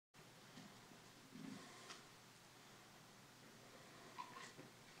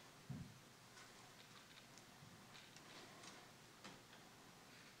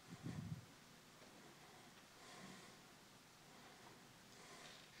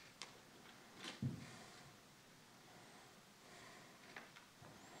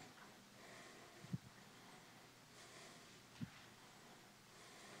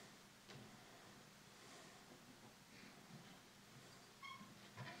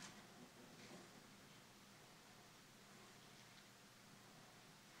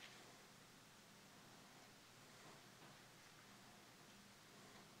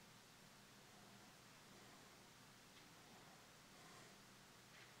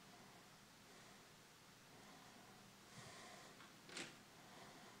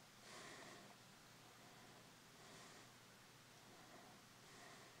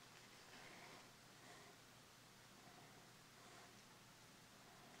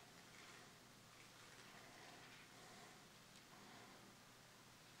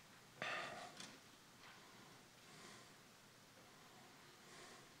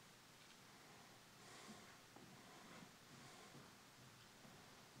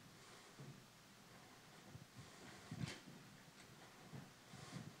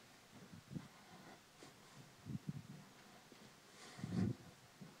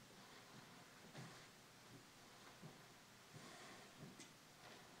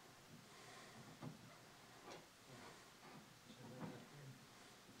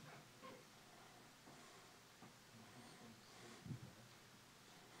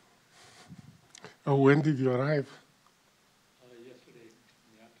Oh, when did you arrive? Yesterday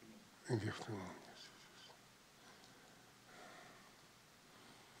in the afternoon. In the afternoon, yes.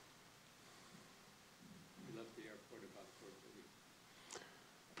 We left the airport about 4:30.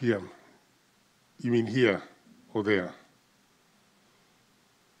 PM. You mean here or there?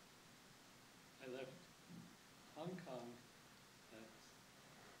 I left Hong Kong at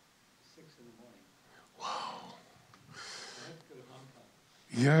 6 in the morning. Wow. I had to go to Hong Kong.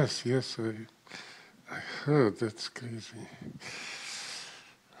 Yes, yes, I heard. That's crazy.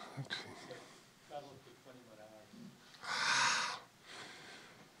 Okay. So traveled for 21 hours.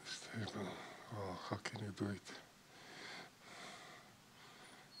 It's terrible. Oh, how can you do it?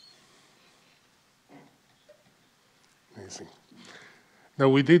 Amazing. Now,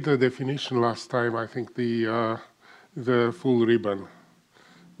 we did the definition last time, I think the full ribbon.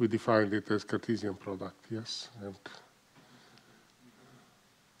 We defined it as Cartesian product, yes? And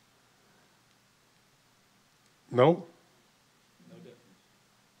no? No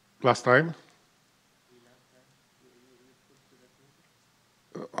difference. Last time?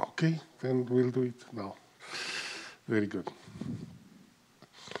 Okay, then we'll do it now. Very good.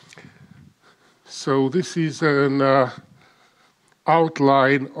 So this is an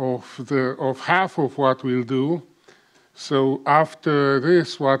outline of half of what we'll do. So after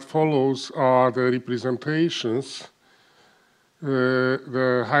this, what follows are the representations,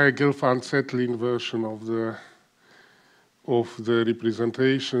 the higher Gelfand-Tsetlyn version of the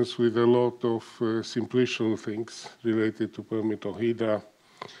representations with a lot of simplicial things related to permitohedra.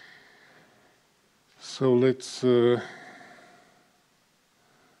 So let's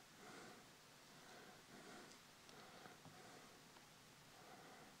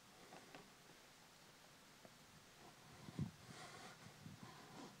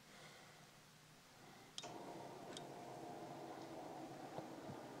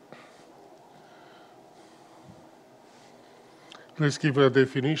give a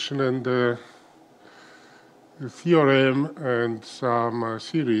definition and a theorem and some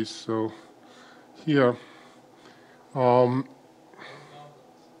series. So here,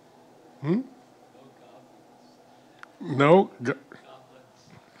 No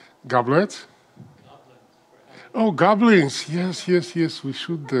goblets. Oh, goblins! Yes, yes, yes. We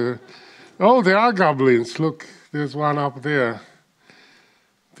should. Oh, there are goblins. Look, there's one up there.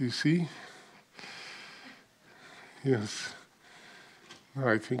 Do you see? Yes.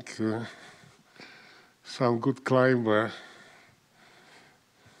 I think some good climber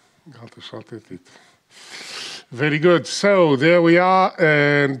got a shot at it. Very good. So there we are.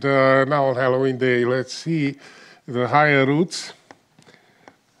 And now on Halloween Day, let's see the higher roots.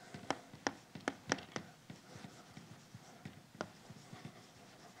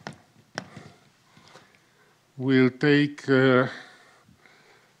 We'll take,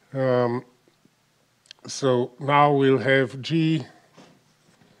 so now we'll have G.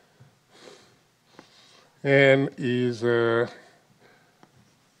 N is a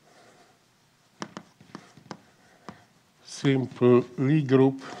simple Lie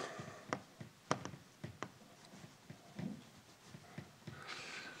group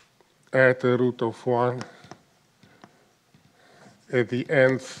at a root of 1 at the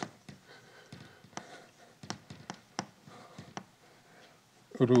nth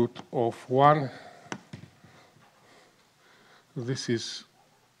root of 1. This is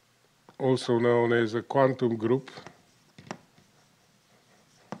also known as a quantum group.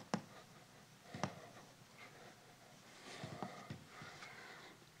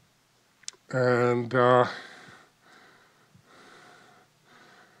 And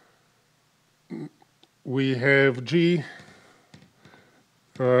we have G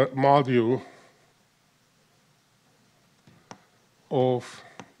module of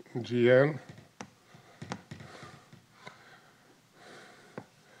Gn.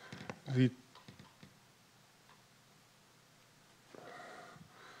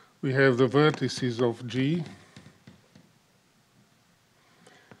 We have the vertices of G,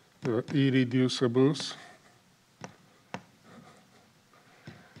 the irreducibles.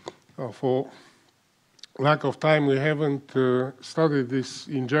 For lack of time, we haven't studied this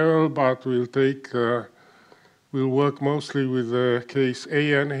in general, but we'll work mostly with the case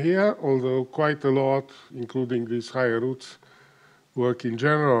AN here, although quite a lot, including these higher roots, work in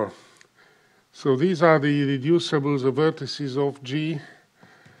general. So these are the irreducibles, the vertices of G.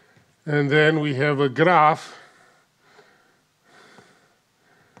 And then we have a graph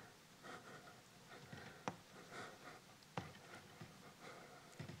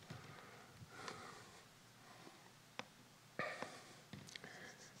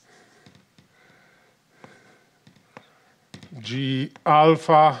G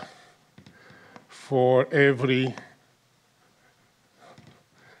alpha for every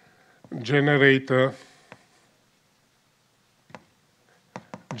generator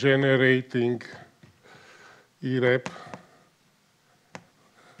generating irrep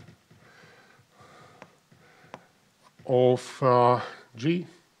of G.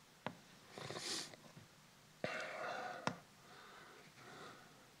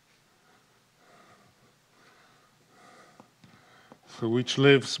 So which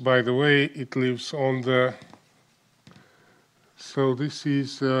lives, by the way, it lives on the, so this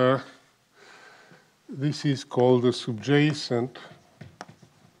is called the subjacent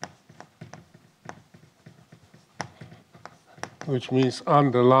which means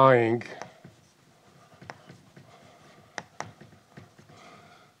underlying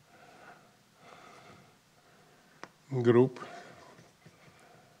group.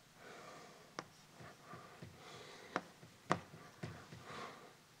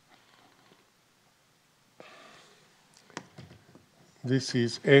 This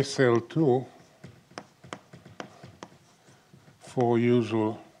is SL2 for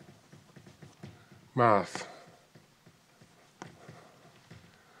usual math.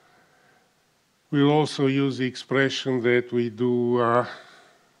 We'll also use the expression that we do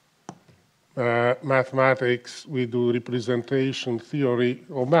mathematics, we do representation theory,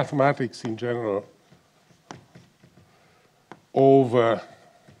 or mathematics in general, over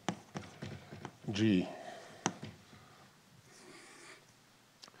G.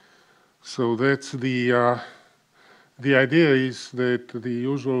 So that's the idea is that the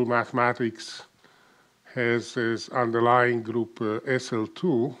usual mathematics has as underlying group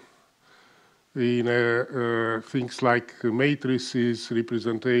SL2 in things like matrices,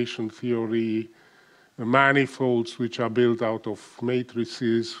 representation theory, manifolds which are built out of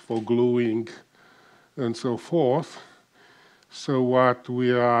matrices for gluing, and so forth. So what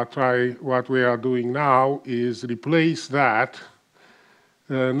we are doing now is replace that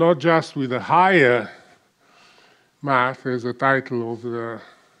not just with a higher math, as the title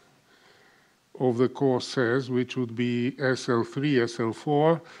of the course says, which would be SL3,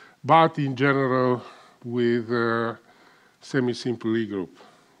 SL4, but in general with a semi-simple E group.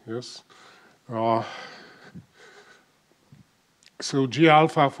 Yes. So G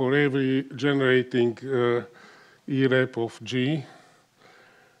alpha for every generating E-rep of G,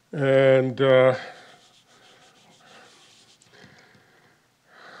 and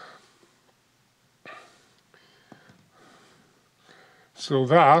so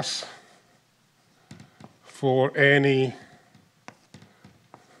thus, for any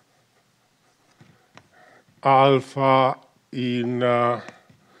alpha in the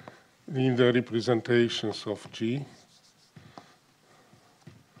representations of G,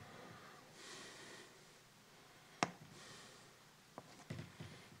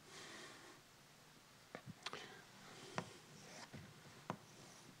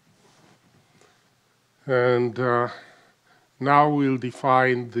 and now we'll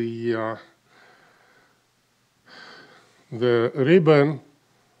define the ribbon.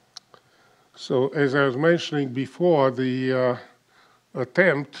 So as I was mentioning before, the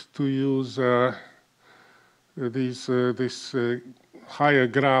attempt to use this higher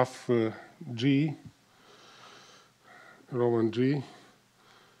graph G, Roman G.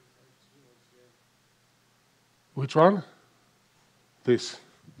 Which one? This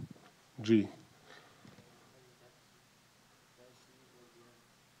G.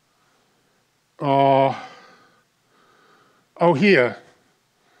 Oh, here.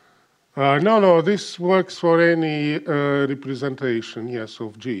 No, this works for any representation, yes,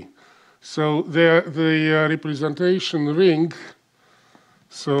 of G. So the representation ring,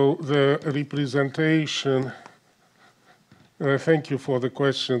 so the representation, thank you for the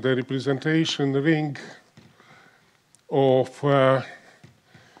question, the representation ring of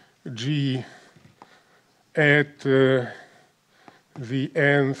G at the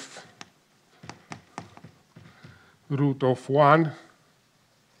nth root of 1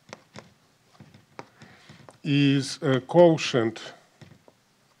 is a quotient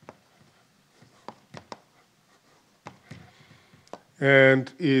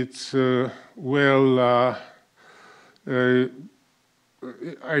and it's well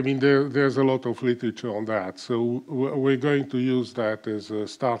I mean there's a lot of literature on that, so we're going to use that as a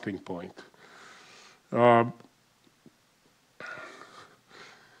starting point.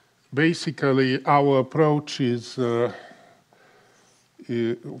 Basically our approach is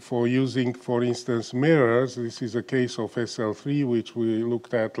for using, for instance, mirrors. This is a case of SL3, which we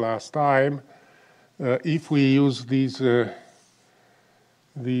looked at last time. If we use these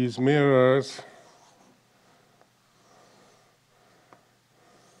mirrors,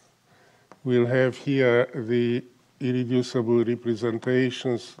 we'll have here the irreducible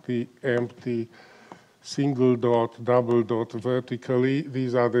representations, the empty single dot, double dot vertically.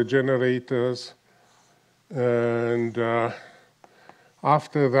 These are the generators. And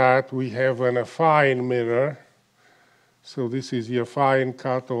after that, we have an affine mirror. So this is the affine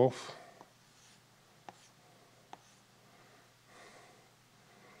cutoff.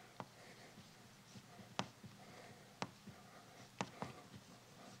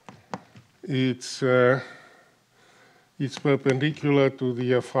 It's perpendicular to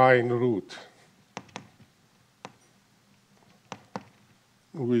the affine root,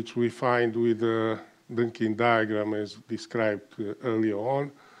 which we find with the Dynkin diagram as described earlier on.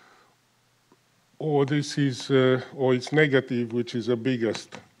 Or this is, or it's negative, which is the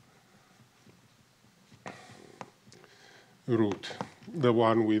biggest root, the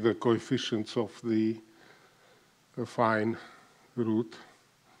one with the coefficients of the affine root.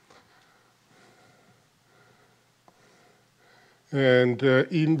 And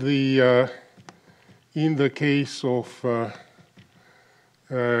in the case of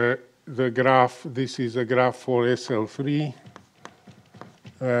the graph, this is a graph for SL3,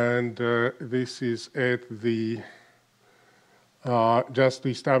 and this is at the, just to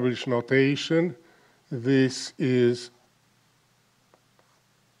establish notation, this is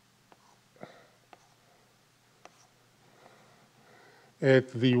at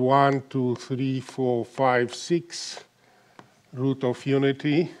the 1, 2, 3, 4, 5, 6 root of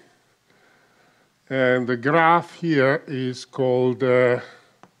unity. And the graph here is called, the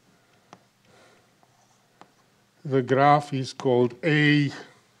graph is called A3.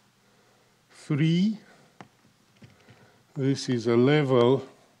 This is a level,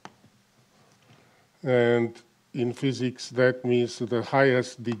 and in physics that means the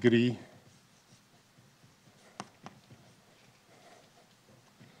highest degree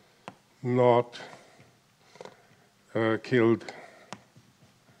not killed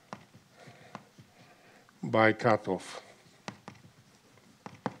by cutoff.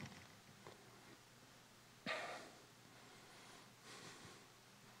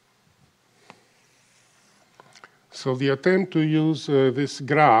 So the attempt to use this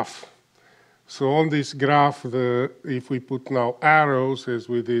graph, so on this graph, if we put now arrows as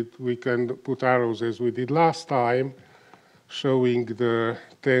we did, we can put arrows as we did last time, showing the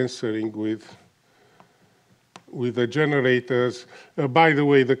tensoring with the generators. By the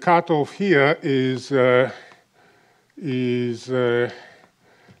way, the cutoff here is as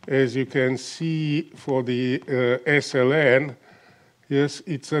you can see for the SLN, yes,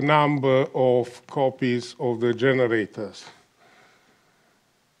 it's a number of copies of the generators.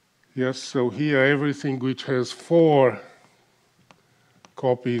 Yes, so here everything which has 4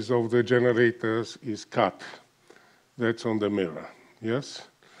 copies of the generators is cut. That's on the mirror, yes?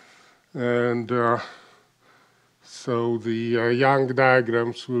 And so the Young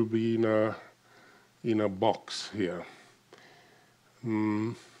diagrams will be in a box here.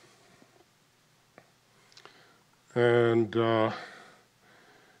 And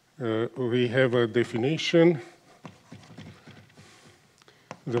we have a definition.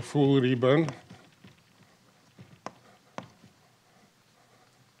 The full ribbon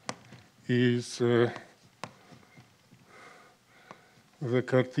is the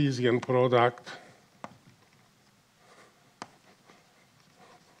Cartesian product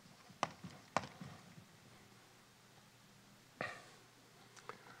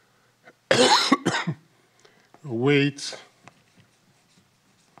weights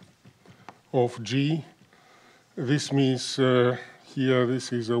of G. This means here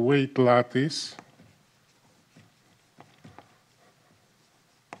this is a weight lattice.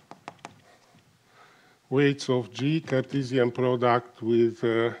 Weights of G, Cartesian product with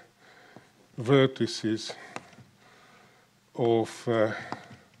vertices of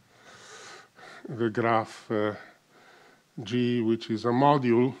the graph G, which is a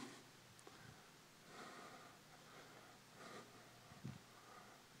module.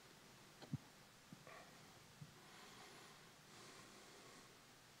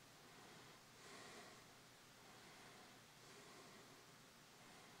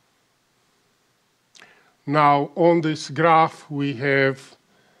 Now, on this graph, we have,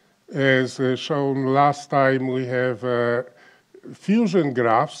 as shown last time, we have fusion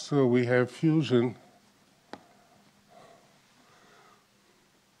graphs. So we have fusion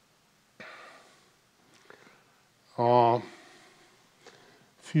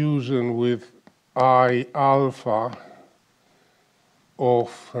fusion with I alpha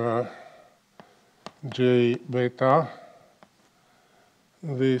of J beta.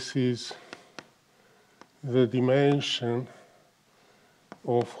 This is the dimension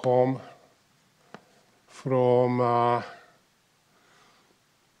of Hopf from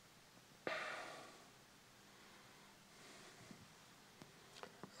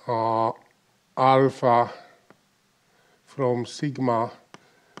alpha from sigma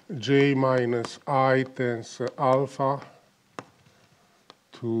j minus I tensor alpha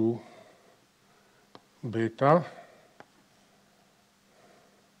to beta.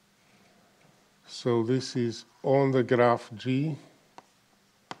 So this is on the graph G.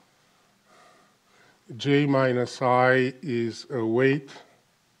 J minus I is a weight.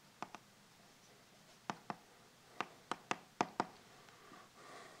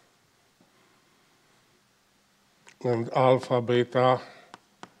 And alpha, beta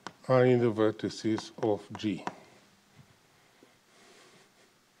are in the vertices of G.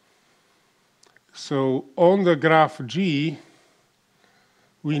 So on the graph G,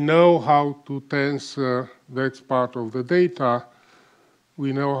 we know how to tensor, that's part of the data,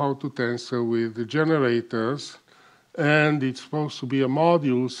 we know how to tensor with the generators, and it's supposed to be a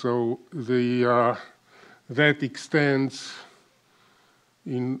module, so the, that extends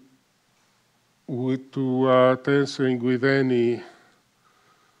in to tensoring with any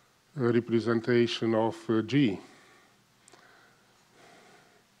representation of G.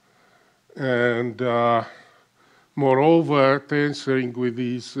 And moreover, tensoring with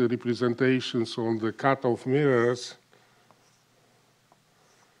these representations on the cutoff mirrors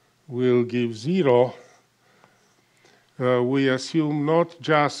will give 0. We assume not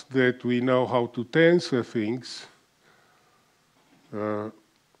just that we know how to tensor things,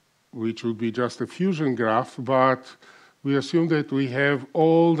 which would be just a fusion graph, but we assume that we have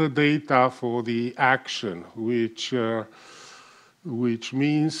all the data for the action, which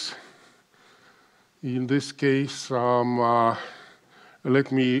means, in this case, let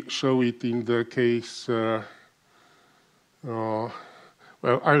me show it in the case,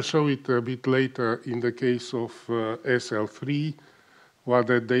 well, I'll show it a bit later in the case of SL3, what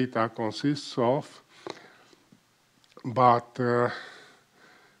that data consists of. But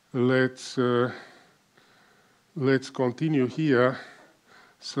let's continue here.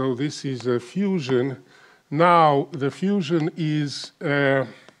 So this is a fusion. Now the fusion is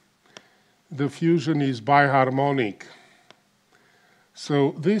biharmonic.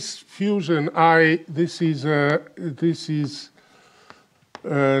 So this fusion, this is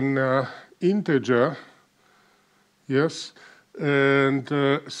an integer, yes, and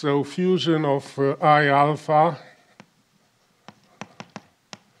so fusion of I alpha.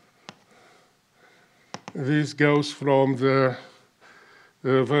 This goes from the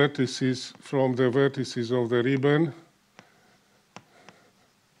vertices of the ribbon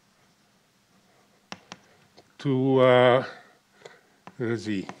to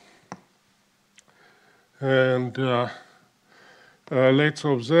Z. And let's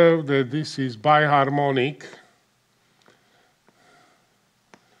observe that this is biharmonic.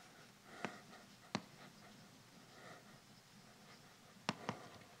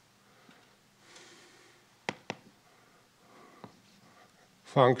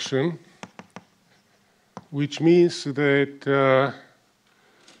 Function, which means that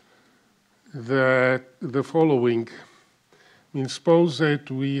the following means, suppose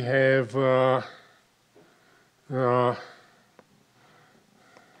that we have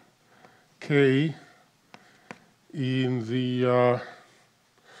K in the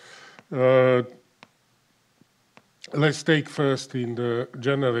let's take first in the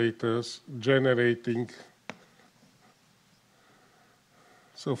generators generating.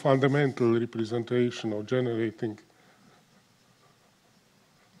 So fundamental representation of generating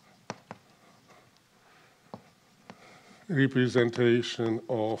representation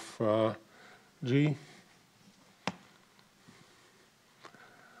of G.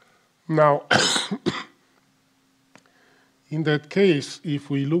 Now, in that case,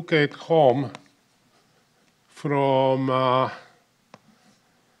 if we look at Hopf from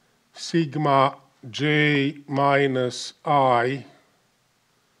sigma j minus I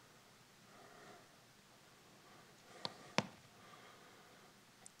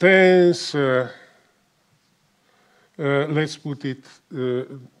tensor, let's put it,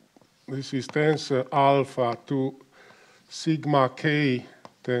 this is tensor alpha to sigma k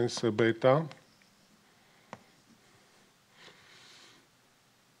tensor beta.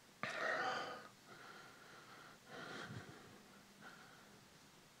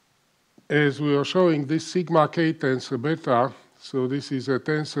 As we are showing, this sigma k tensor beta, so this is a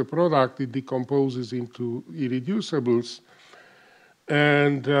tensor product, it decomposes into irreducibles.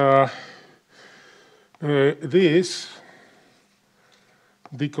 And this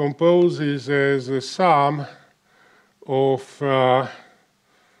decomposes as a sum of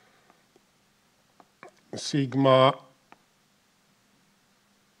sigma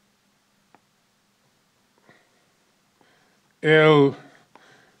L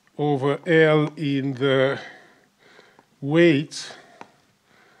over L in the weights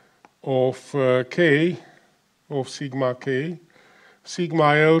of K, of sigma K,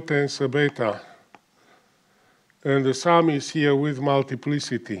 sigma L tensor beta. And the sum is here with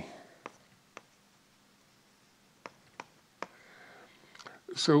multiplicity.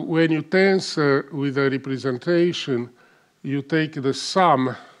 So when you tensor with a representation, you take the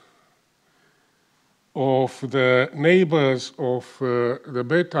sum of the neighbors of the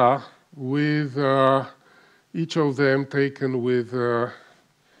beta with each of them taken with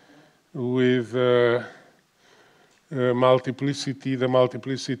multiplicity, the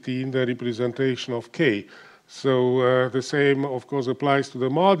multiplicity in the representation of K. So the same, of course, applies to the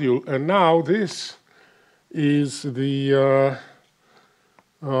module. And now this is the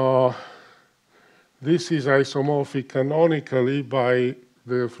this is isomorphic canonically by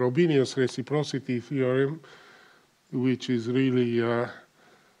the Frobenius reciprocity theorem, which is really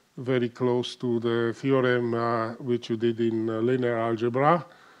very close to the theorem which you did in linear algebra.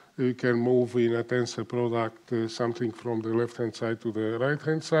 You can move in a tensor product something from the left-hand side to the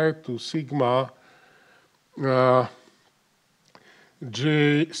right-hand side to sigma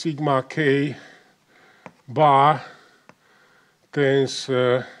J sigma K bar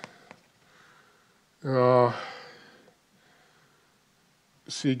tensor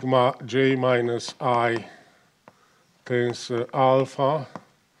sigma J minus I tensor alpha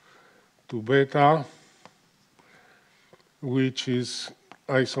to beta, which is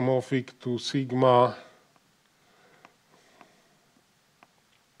isomorphic to sigma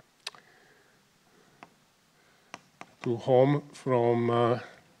to Hopf from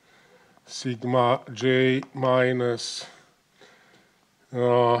sigma J minus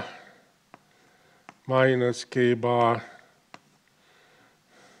minus K bar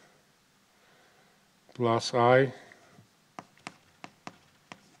plus I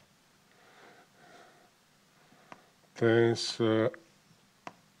tensor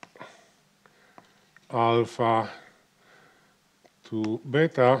alpha to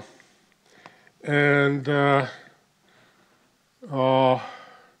beta, and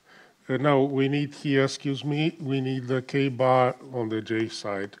now we need here, excuse me, we need the K bar on the J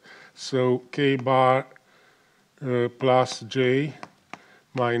side. So K bar plus J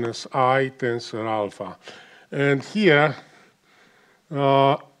minus I tensor alpha. And here,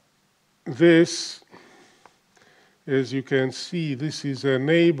 this, as you can see, this is a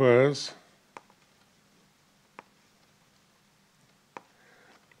neighbors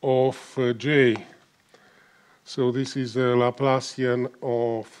of J. So this is a Laplacian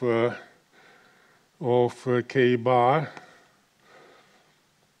of K bar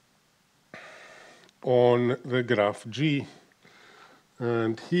on the graph G.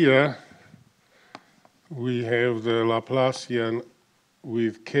 And here we have the Laplacian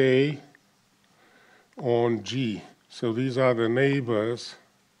with K on G. So these are the neighbors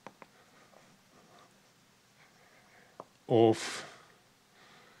of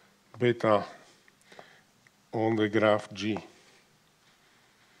beta on the graph G.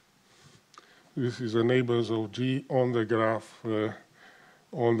 This is the neighbors of G on the graph,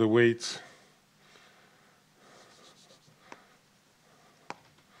 on the weights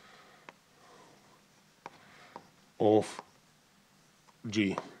of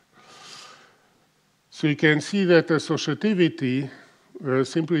G. So you can see that associativity,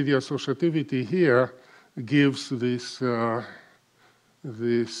 simply the associativity here, gives this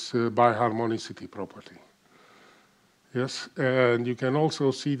biharmonicity property. Yes, and you can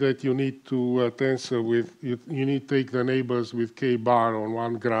also see that you need to tensor with, you need to take the neighbors with K bar on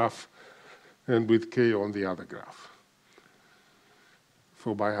one graph and with K on the other graph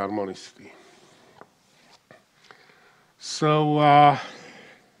for biharmonicity. So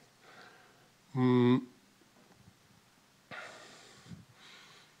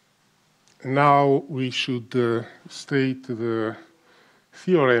now we should state the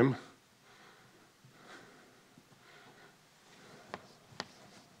theorem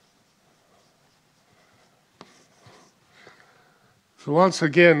so once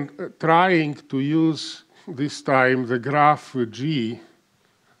again, trying to use this time the graph G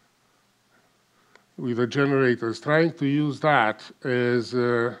with the generators, trying to use that as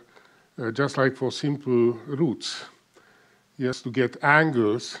just like for simple roots, yes, to get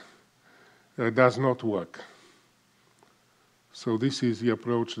angles does not work. So this is the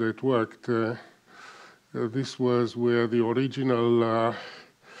approach that worked. This was where the original,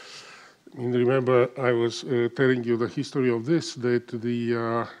 remember I was telling you the history of this, that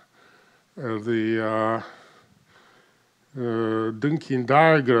the Dynkin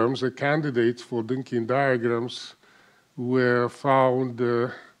diagrams, the candidates for Dynkin diagrams were found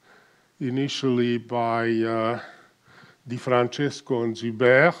initially by Di Francesco and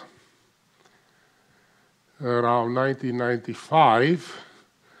Zuber around 1995,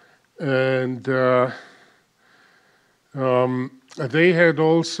 and they had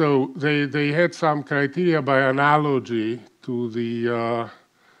also they had some criteria by analogy to the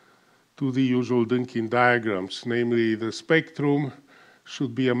usual Dynkin diagrams, namely the spectrum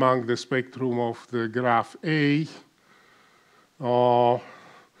should be among the spectrum of the graph A.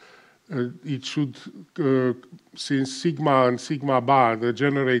 It should, since sigma and sigma bar, the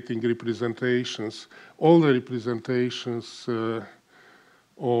generating representations, all the representations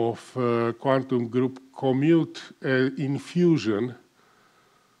of quantum group commute in fusion,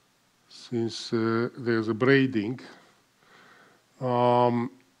 since there's a braiding. So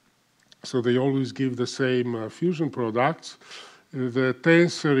they always give the same fusion products. The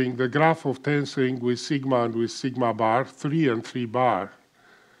tensoring, the graph of tensoring with sigma and with sigma bar, 3 and 3 bar.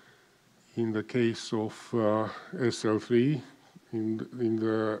 In the case of SL3, in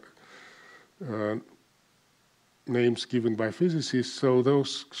the names given by physicists, so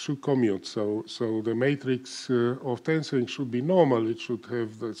those should commute. So the matrix of tensoring should be normal. It should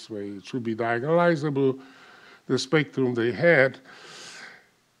have this way. It should be diagonalizable. The spectrum they had.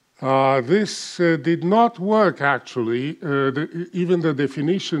 This did not work, actually. Even the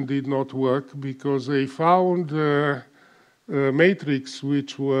definition did not work because they found a matrix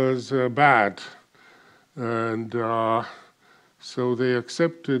which was bad. And so they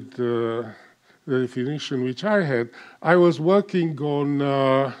accepted the definition which I had. I was working on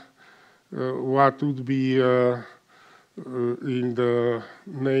what would be in the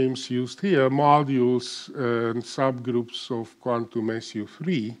names used here, modules and subgroups of quantum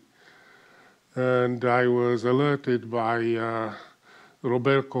SU3. And I was alerted by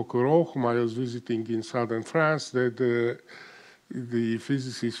Robert Coquerot, whom I was visiting in southern France, that the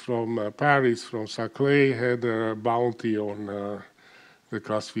physicist from Paris, from Saclay, had a bounty on the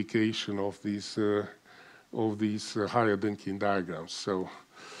classification of these higher Dynkin diagrams. So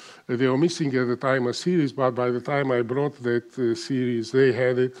they were missing at the time a series, but by the time I brought that series, they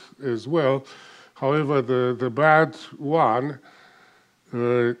had it as well. However, the bad one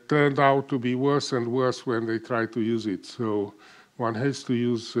turned out to be worse and worse when they tried to use it. So one has to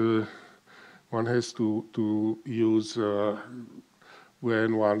use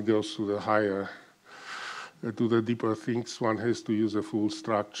when one goes to the higher, to the deeper things, one has to use a full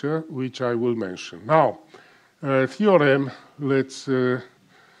structure, which I will mention. Now, theorem. Let's write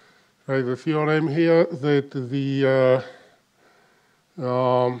the theorem here that the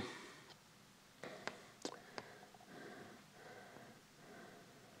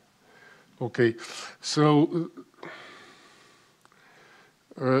okay, so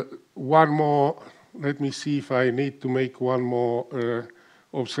one more, let me see if I need to make one more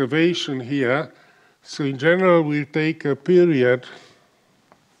observation here. So in general, we'll take a period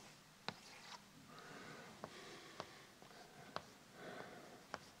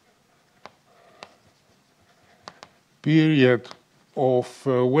of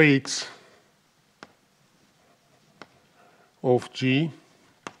weights of G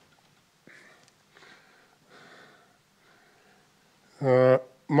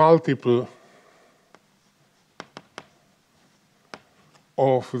multiple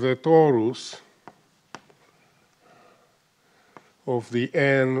of the torus of the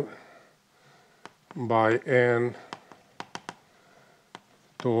n by n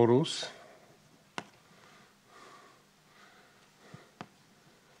torus,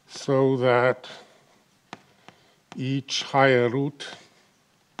 so that each higher root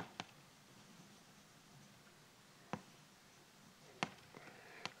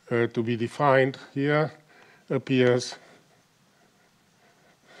to be defined here appears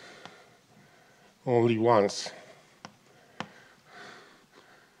only once.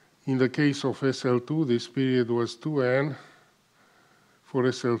 In the case of SL2, this period was 2n. For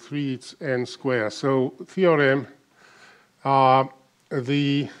SL3, it's n squared. So theorem,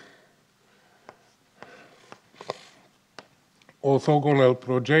 the orthogonal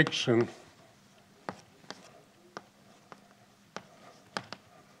projection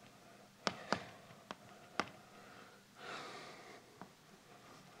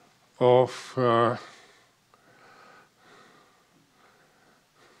of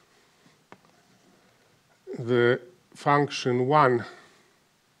the function 1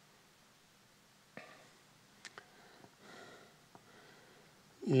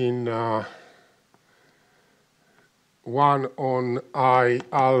 in 1 on I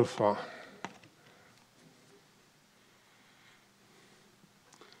alpha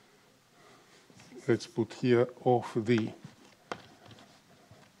let's put here, of the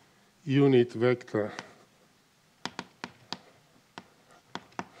unit vector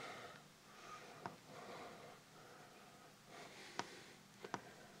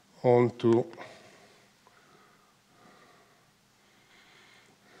onto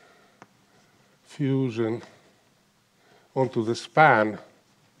fusion, onto the span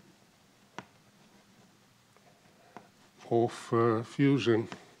of fusion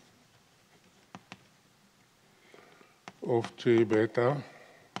of J beta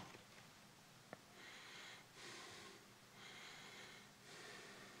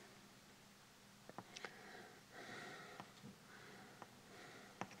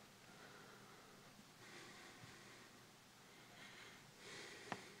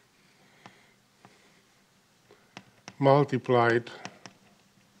multiplied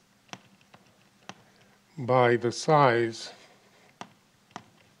by the size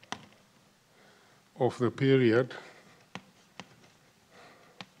of the period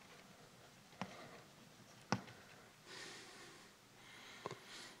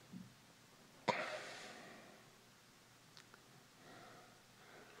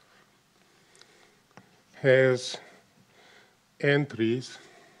has entries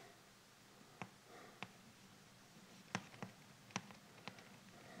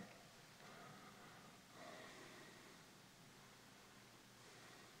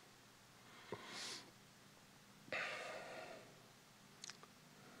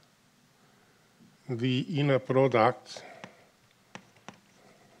the inner product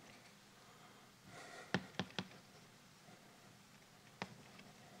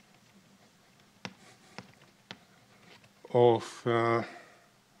of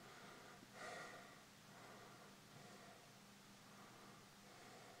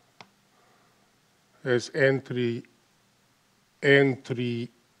as entry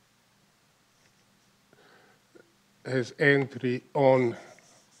on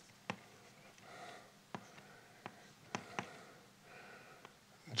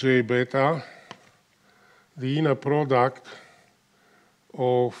J beta, the inner product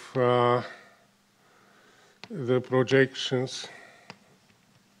of the projections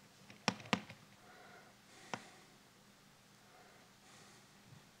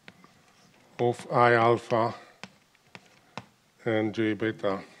of I alpha and J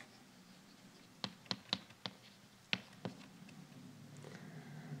beta.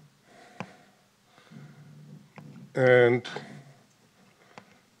 And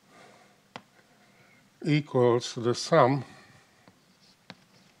equals the sum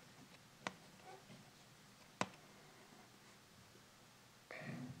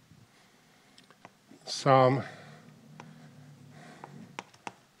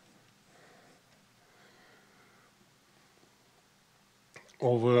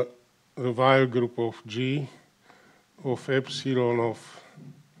over the Weyl group of G of epsilon of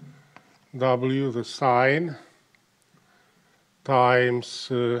W, the sign,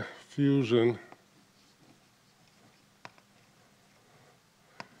 times fusion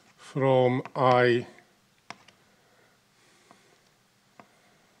from I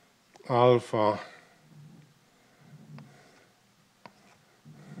alpha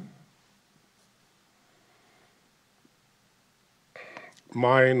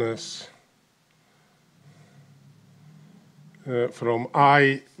minus from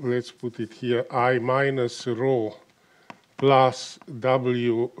I, let's put it here, I minus rho plus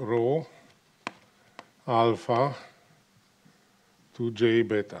W rho alpha to J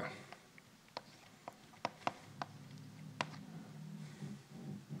beta.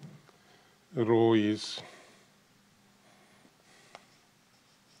 Rho is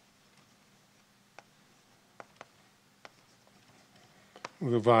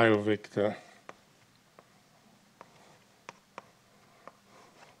the Weyl vector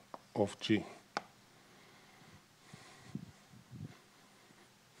of G.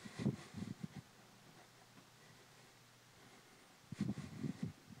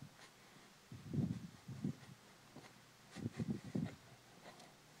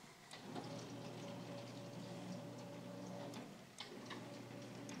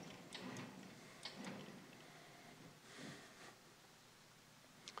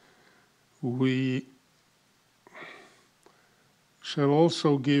 We shall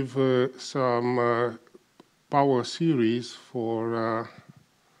also give some power series for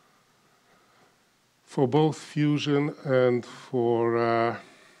both fusion and for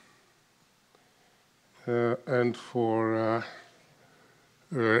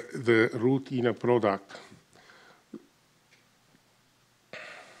the root inner product.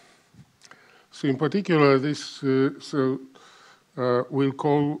 So in particular, this we'll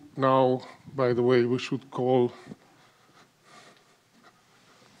call now by the way, we should call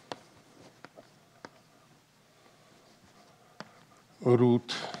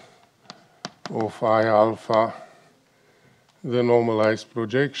root of I alpha the normalized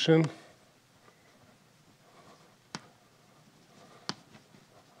projection.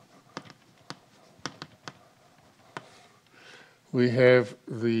 We have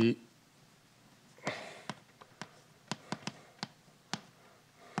the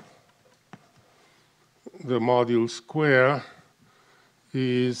module square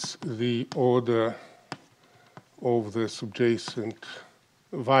is the order of the subjacent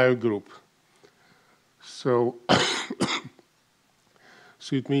Weyl group. So,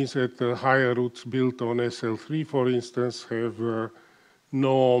 so it means that the higher roots built on SL3, for instance, have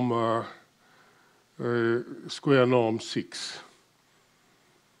norm square norm 6.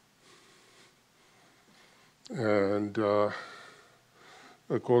 And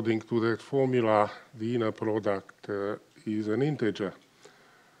according to that formula, the inner product is an integer.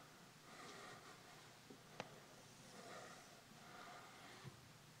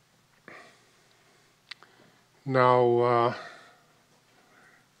 Now,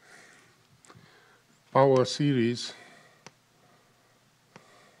 power series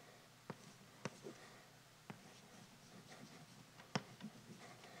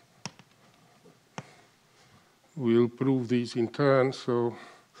we'll prove these in turn. So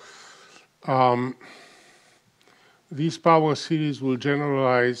these power series will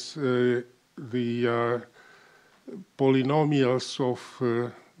generalize the polynomials of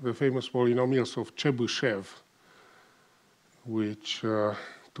the famous polynomials of Chebyshev, which to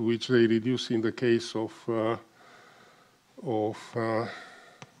which they reduce in the case of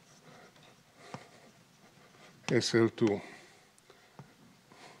SL2.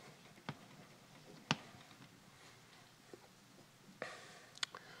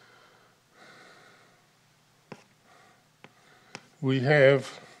 We have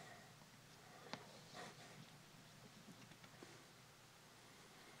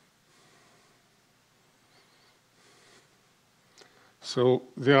so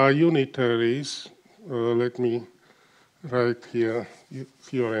there are unitaries. Let me write here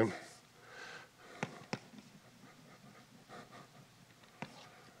theorem.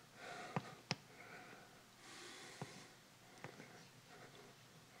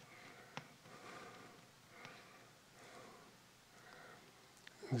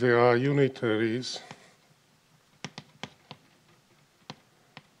 There are unitaries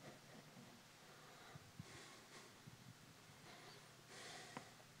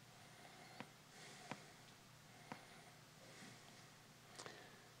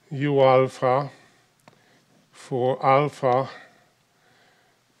U alpha for alpha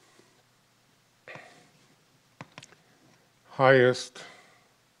highest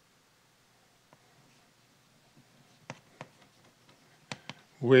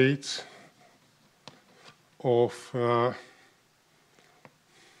weights of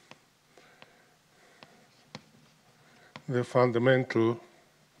the fundamental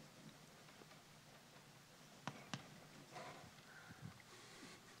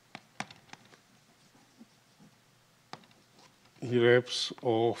reps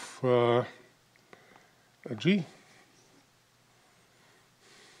of G.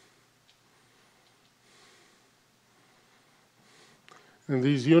 And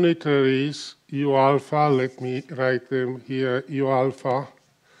these unitaries, U alpha, let me write them here, U alpha,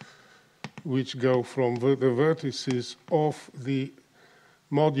 which go from the vertices of the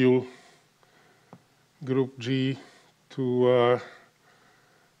module group G to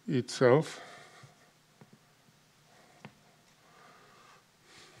itself.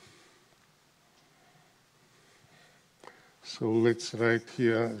 So let's write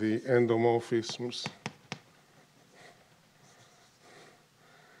here the endomorphisms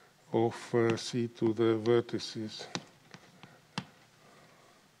of C to the vertices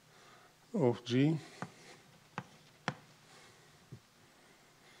of G.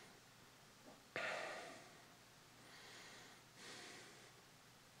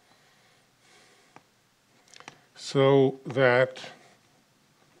 So that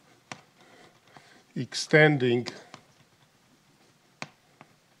extending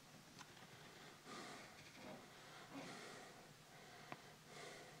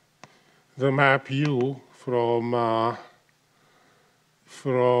the map U from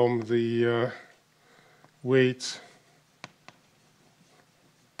the weights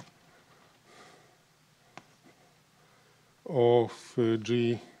of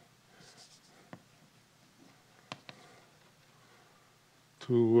G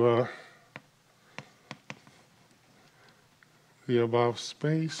to the above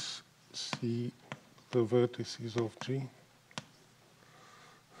space see the vertices of G.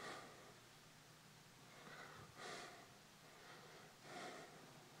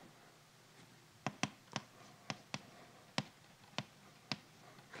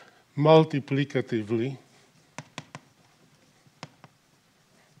 Multiplicatively,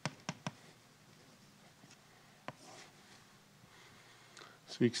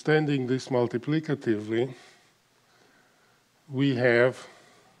 so extending this multiplicatively, we have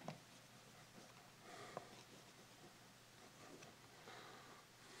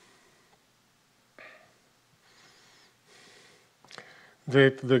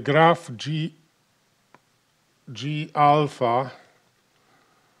that the graph G alpha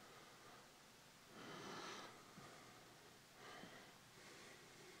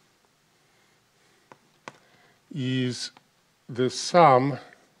is the sum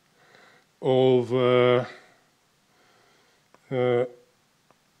of A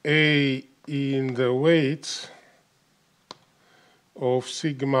in the weights of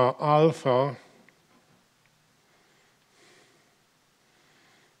sigma alpha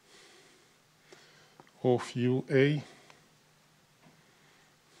of UA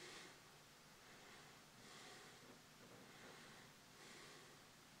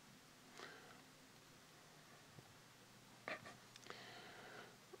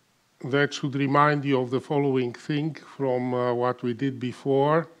that should remind you of the following thing from what we did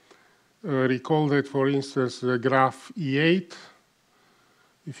before. Recall that, for instance, the graph E8,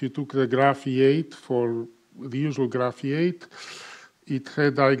 if you took the graph E8 for the usual graph E8, it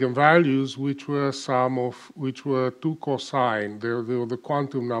had eigenvalues which were which were 2 cosine. They were the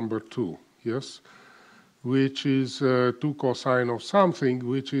quantum number 2, yes? Which is 2 cosine of something,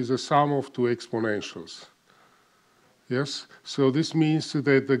 which is a sum of 2 exponentials. Yes, so this means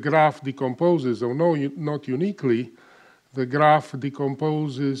that the graph decomposes, or no, not uniquely, the graph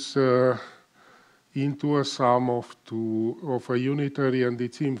decomposes into a sum of a unitary and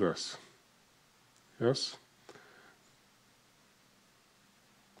its inverse. Yes,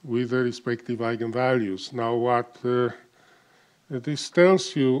 with the respective eigenvalues. Now, what this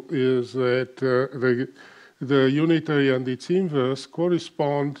tells you is that the unitary and its inverse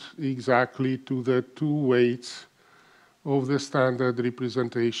correspond exactly to the 2 weights of the standard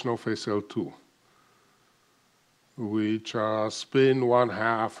representation of SL2, which are spin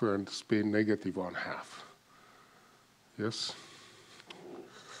 1/2 and spin -1/2. Yes?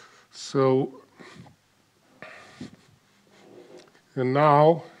 So, and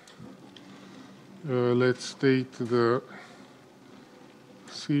now let's state the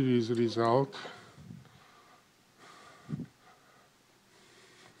series result.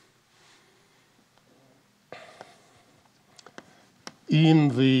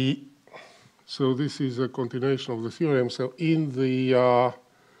 So this is a continuation of the theorem. So in the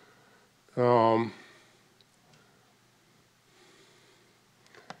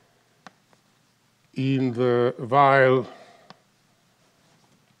Weil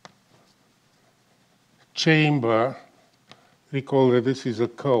chamber, recall that this is a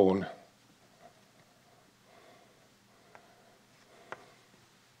cone.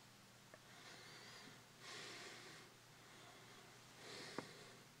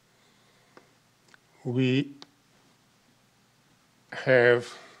 We have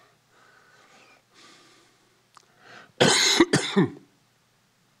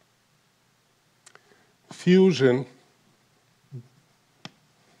fusion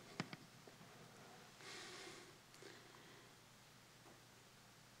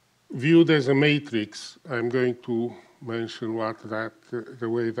viewed as a matrix. I'm going to mention what that, the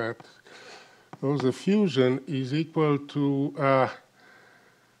way that goes. The fusion is equal to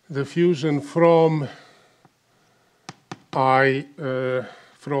the fusion from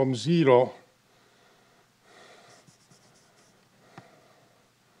from 0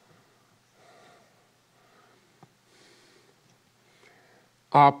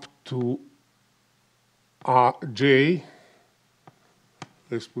 up to j.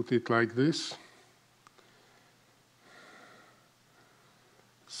 Let's put it like this.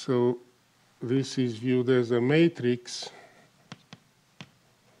 So this is viewed as a matrix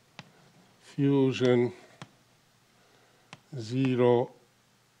fusion 0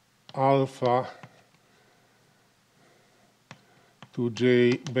 alpha to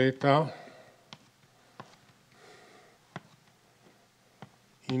j beta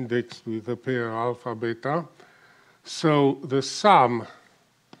indexed with a pair alpha beta. So the sum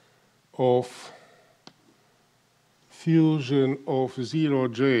of fusion of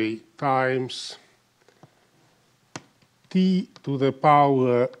 0j times t to the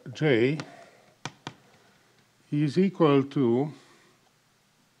power j is equal to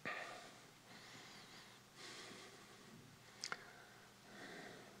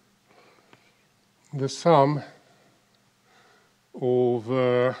the sum of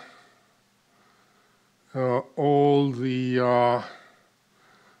all the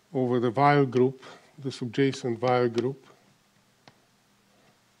over the Weyl group, the subjacent Weyl group,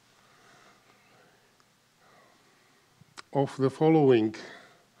 of the following.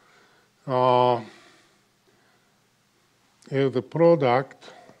 Here the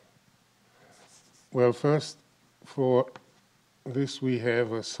product, well, first for this we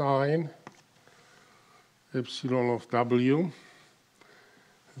have a sign epsilon of W.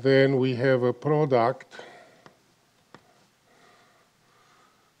 Then we have a product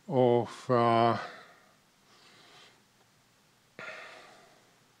of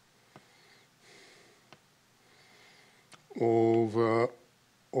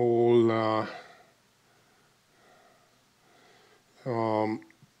all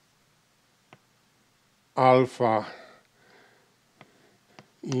alpha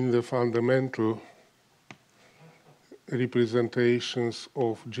in the fundamental representations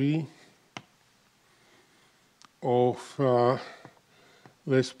of G of,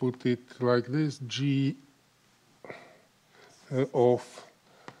 let's put it like this, G of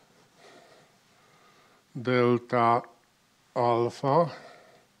delta alpha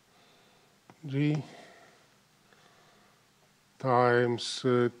G times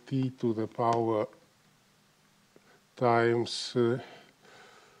t to the power times,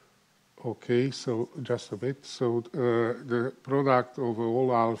 okay, so just a bit, so the product over all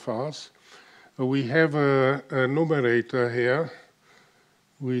alphas. We have a numerator here,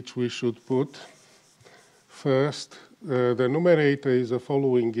 which we should put first. The numerator is the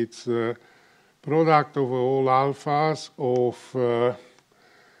following. It's product over all alphas of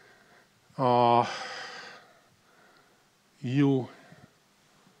u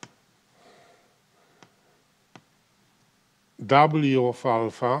w of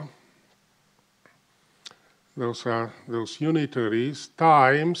alpha, those are those unitaries,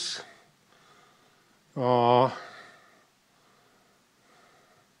 times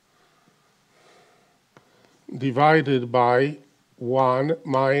divided by 1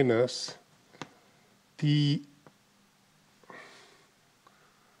 minus t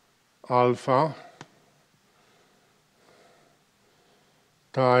alpha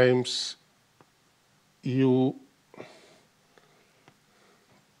times u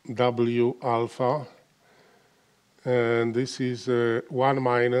w alpha, and this is 1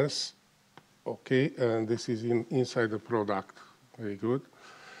 minus, okay, and this is inside the product. Very good.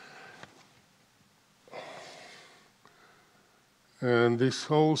 And this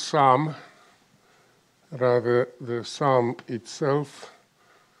whole sum, rather the sum itself,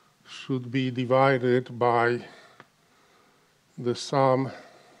 should be divided by the sum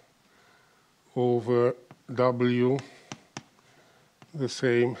over W, the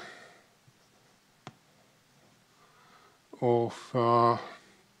same, of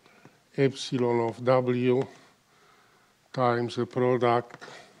epsilon of W times the product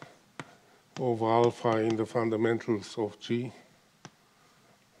of alpha in the fundamentals of G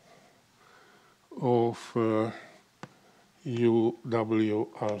of u w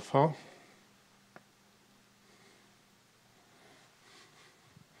alpha.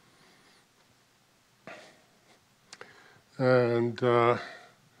 And the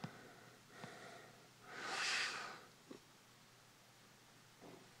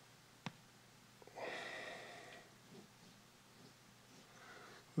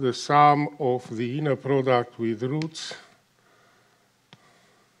sum of the inner product with roots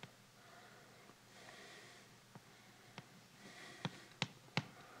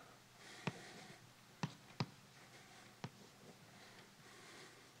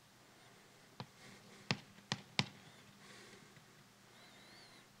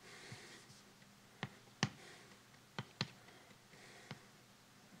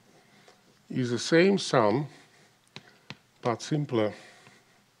is the same sum, but simpler,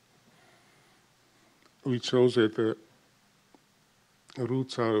 which shows that the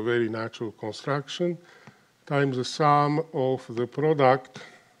roots are a very natural construction, times the sum of the product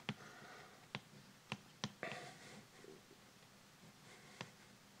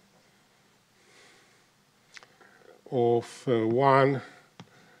of 1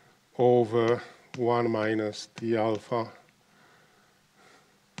 over 1 minus t alpha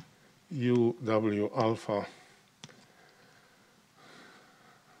u w alpha.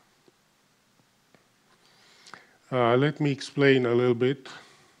 Let me explain a little bit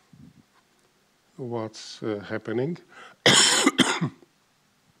what's happening.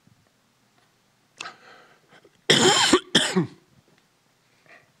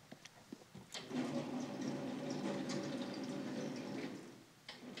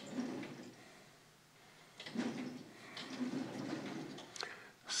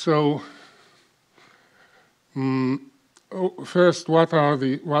 So first,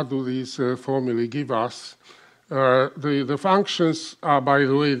 what do these formulae give us? The functions are, by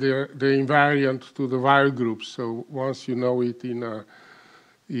the way, they're invariant to the Weyl group. So once you know it in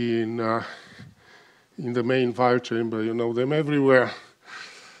the main Weyl chamber, you know them everywhere.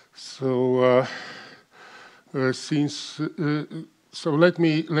 So so let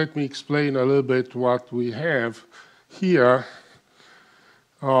me explain a little bit what we have here.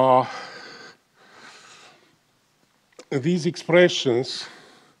 These expressions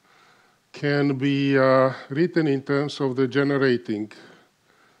can be written in terms of the generating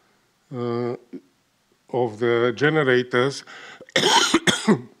of the generators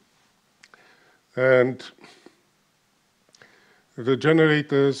and the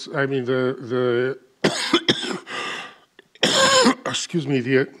generators, I mean the excuse me,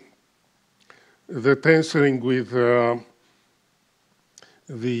 the tensoring with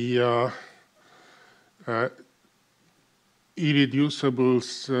the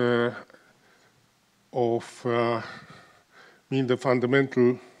irreducibles of mean the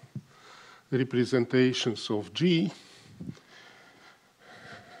fundamental representations of G,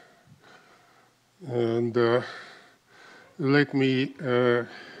 and let me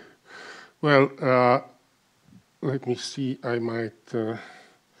let me see, I might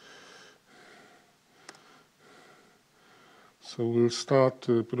so we'll start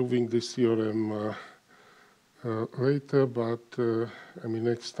proving this theorem later, but I mean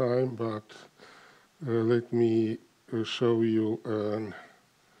next time, but let me show you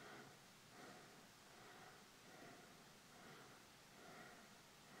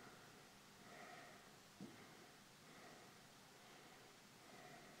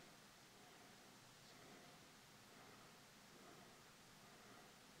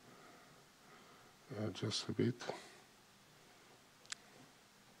just a bit.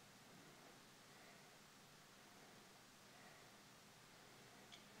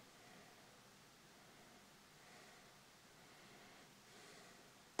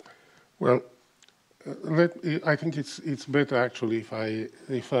 Well, I think it's better actually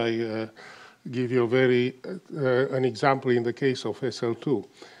if I give you a very an example in the case of SL2.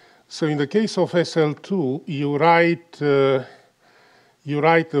 So in the case of SL2, you write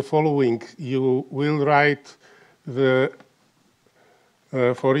the following. You will write the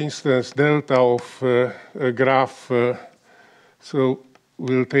for instance delta of a graph. So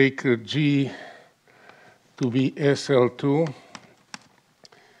we'll take G to be SL2.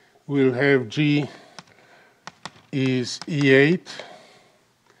 We'll have G is E8,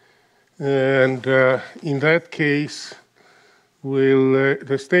 and in that case,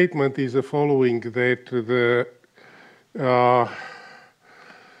 the statement is the following: that the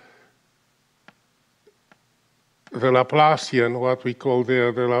Laplacian, what we call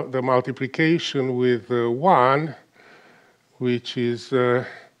the multiplication with 1, which is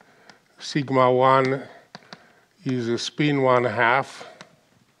sigma 1, is a spin 1/2.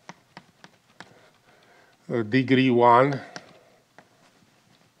 Degree 1,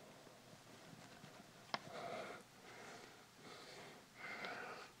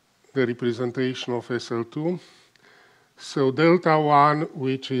 the representation of SL2. So delta 1,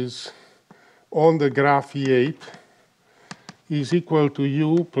 which is on the graph E8, is equal to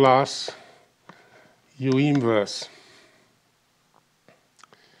U plus U inverse,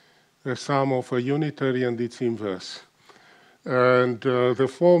 the sum of a unitary and its inverse. And the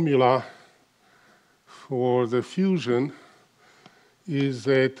formula for the fusion is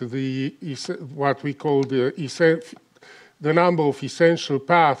that what we call the number of essential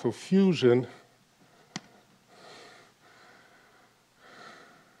paths of fusion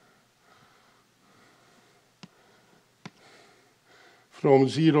from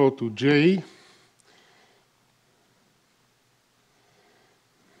 0 to J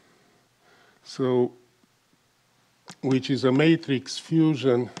so which is a matrix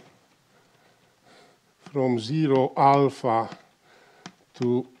fusion from 0 alpha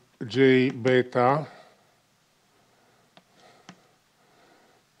to J beta.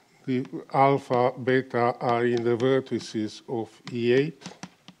 The alpha, beta are in the vertices of E8.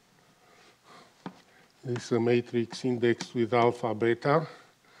 This is a matrix indexed with alpha, beta.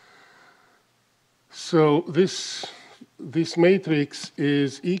 So this matrix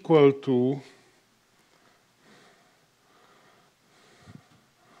is equal to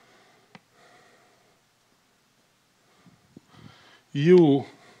U1,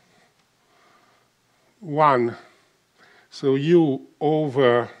 so U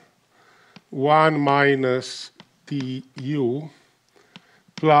over 1 minus TU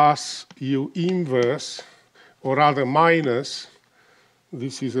plus U inverse, or rather minus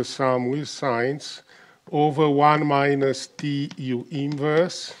this is a sum with signs, over 1 minus t u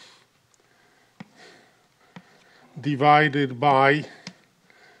inverse divided by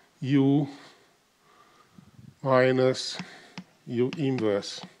u minus u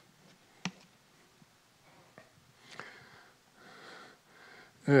inverse.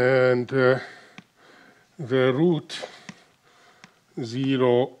 And the root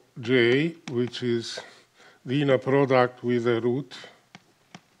 0j, which is the inner product with a root,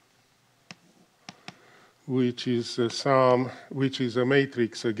 which is a sum, which is a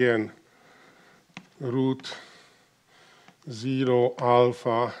matrix again, root 0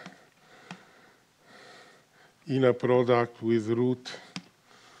 alpha inner product with root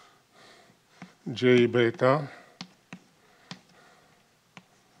j beta,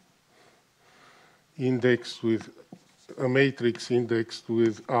 indexed with a matrix indexed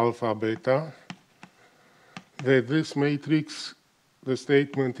with alpha beta, that this matrix, the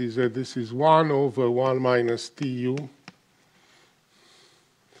statement is that this is 1 over 1 minus tu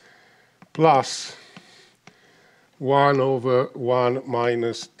plus 1 over 1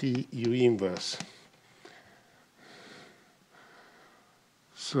 minus tu inverse.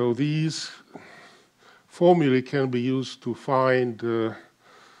 So these formulae can be used to find to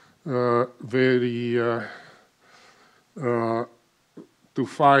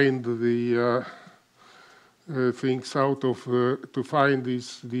find the things out of to find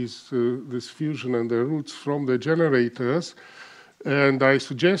this fusion and the roots from the generators. And I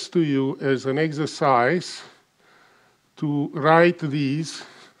suggest to you as an exercise to write these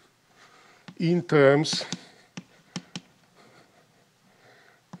in terms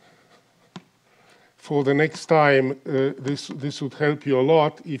for the next time. This would help you a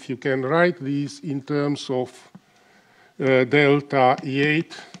lot if you can write these in terms of delta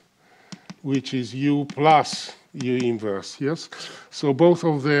E8, which is u plus u inverse, yes? So both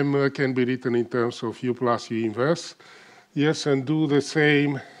of them can be written in terms of u plus u inverse, yes, and do the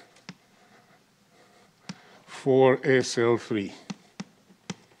same for SL3.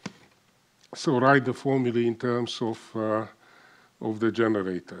 So write the formula in terms of the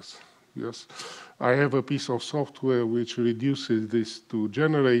generators, yes? I have a piece of software which reduces this to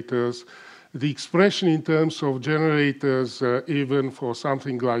generators. The expression in terms of generators, even for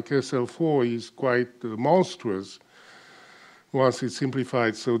something like SL4, is quite monstrous once it's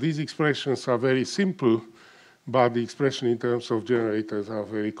simplified. So these expressions are very simple, but the expression in terms of generators are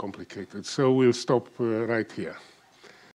very complicated. So we'll stop right here.